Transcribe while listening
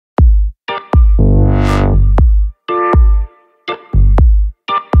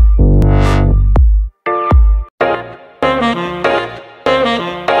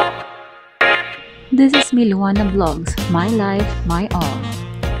me Louana Vlogs, my life, my all.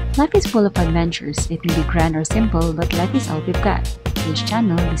 Life is full of adventures. It may be grand or simple, but life is all we've got. This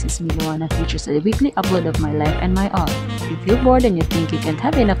channel, This Is Me Louana, features a weekly upload of my life and my all. If you feel bored and you think you can't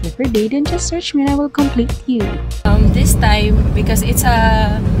have enough of your day, then just search me and I will complete you. This time, because it's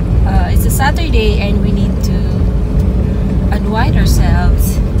a Saturday and we need to unwind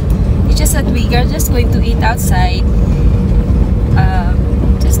ourselves. It's just that we are just going to eat outside,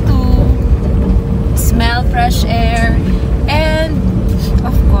 just to smell fresh air, and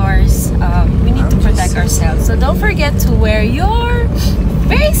of course we need to protect ourselves, so don't forget to wear your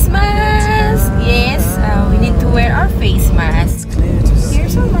face mask. Yes, we need to wear our face mask.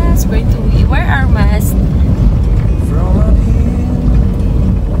 Here's our mask. We're going to wear our mask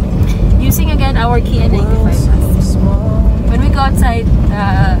using again our KN95 mask when we go outside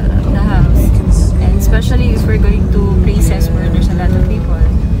the house, and especially if we're going to places where there's a lot of people.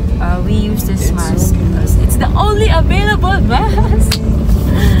 We use this mask because it's the only available mask.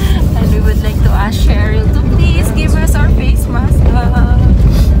 And we would like to ask Cheryl to please give us our face mask,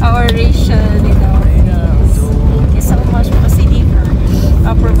 our ration, you know. Thank you so much, City, for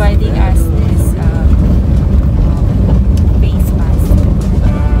providing us this face mask.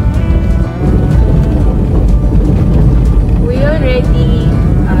 We already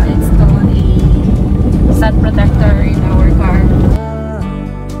installed a sun protector in our car.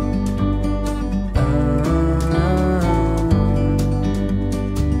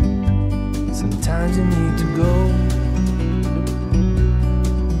 You need to go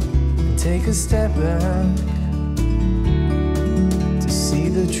and take a step back to see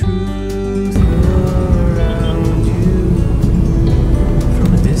the truth around you. From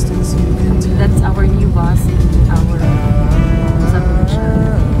a distance you can tell. That's our new boss in our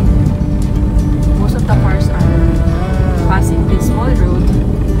subdivision. Most of the cars are passing this small road,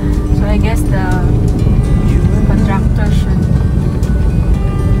 so I guess the contractor should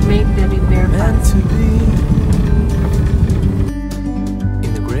make the repair meant to be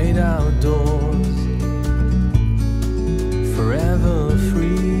in the great outdoors, forever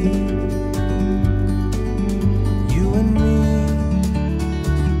free. You and me,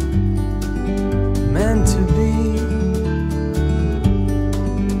 meant to be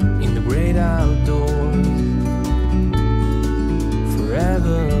in the great outdoors,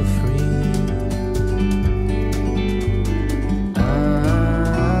 forever free.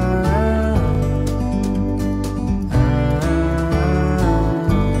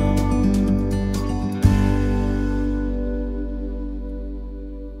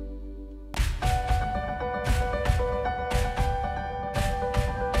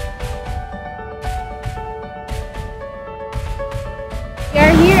 We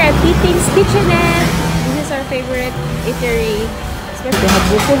are here at Titing's Kitchenette. This is our favorite eatery. They have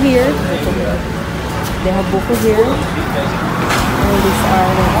buko here. They have buko here. And these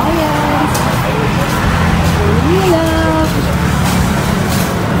are the Hawaiians. We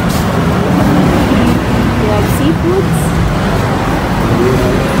have seafoods.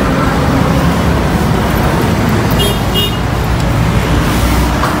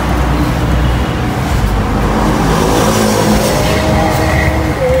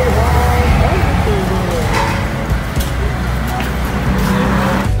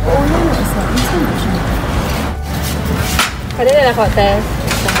 Ano na ako, te?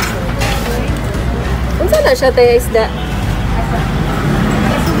 Unsa na siya, te, isda?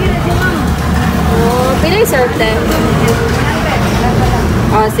 Oh, pinay serve, te?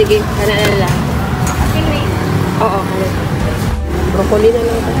 Oh, sige. Ano na lang. Oo, ano. Broccoli na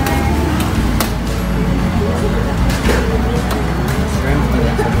lang, te.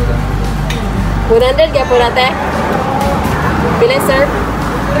 $100 kaya po na, te? Pinay serve?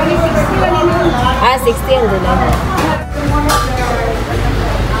 60. Ah, 60 ang dala.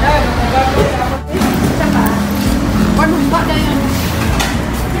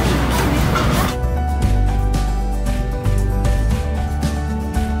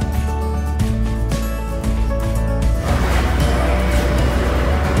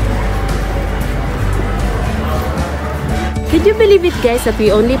 Could you believe it, guys, that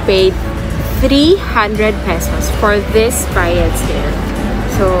we only paid 300 pesos for this viands here?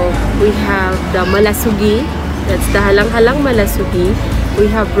 So we have the malasugi, that's the halang-halang malasugi. We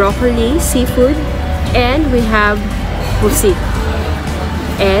have broccoli, seafood, and we have pusit.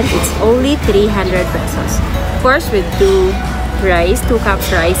 And it's only 300 pesos. Of course, with 2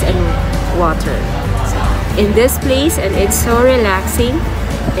 cups rice and water. In this place, and it's so relaxing,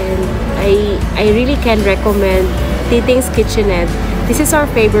 and I really can recommend Titing's Kitchenette. This is our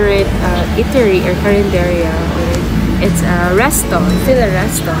favorite eatery or carinderia. It's a resto. It's still a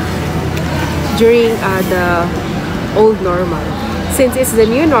resto. during the old normal. Since it's the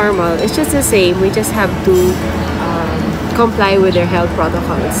new normal, it's just the same. We just have to comply with their health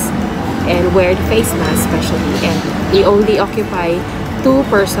protocols and wear the face mask especially. And we only occupy 2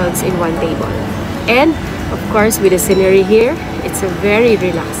 persons in one table. And of course, with the scenery here, it's a very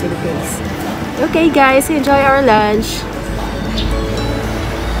relaxing place. Okay guys, enjoy our lunch.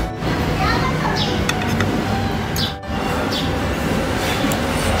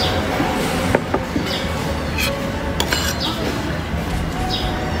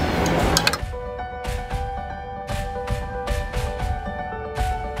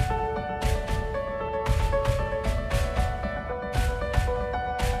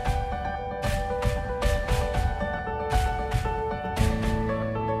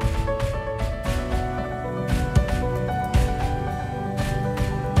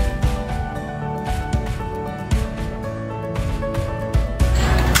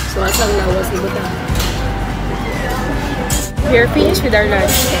 So, asang lawas ibutan. We are finished with our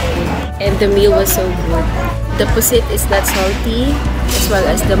lunch and the meal was so good. The pusit is not salty as well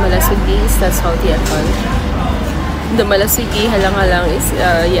as the malasugi is not salty at all. The malasugi halang-halang is,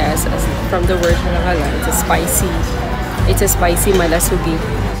 yes, from the word halang-halang, it's a spicy malasugi.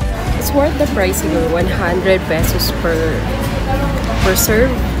 It's worth the price, 100 pesos per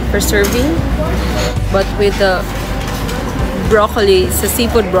serving. But with the broccoli, it's a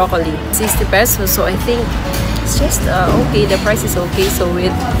seafood broccoli, 60 pesos. So I think it's just okay, the price is okay. So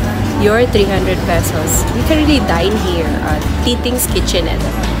with your 300 pesos, you can really dine here at Titing's Kitchenette.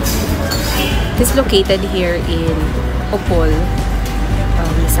 It's located here in Opol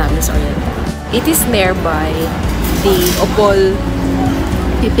Misamis Oriental. It is nearby the Opol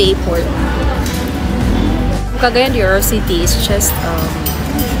Port. Cagayan de Oro City is just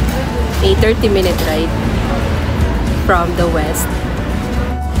a 30-minute ride from the west.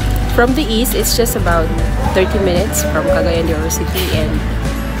 From the east, it's just about 30 minutes from Cagayan de Oro City, and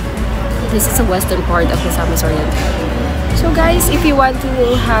this is the western part of Misamis Oriental. So guys, if you want to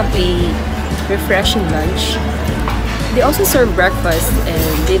have a refreshing lunch, they also serve breakfast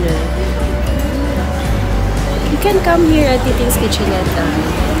and dinner. You can come here at Titing's Kitchenette.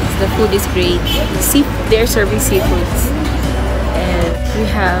 The food is great. They're serving seafoods, and we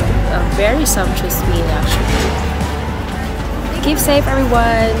have a very sumptuous meal actually. Keep safe,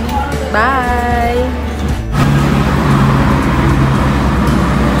 everyone. Bye.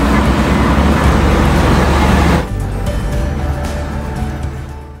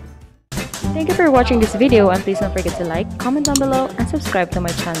 Thank you for watching this video, and please don't forget to like, comment down below, and subscribe to my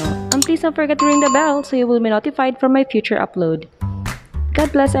channel. And please don't forget to ring the bell so you will be notified for my future upload.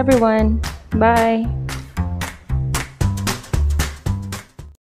 God bless everyone. Bye.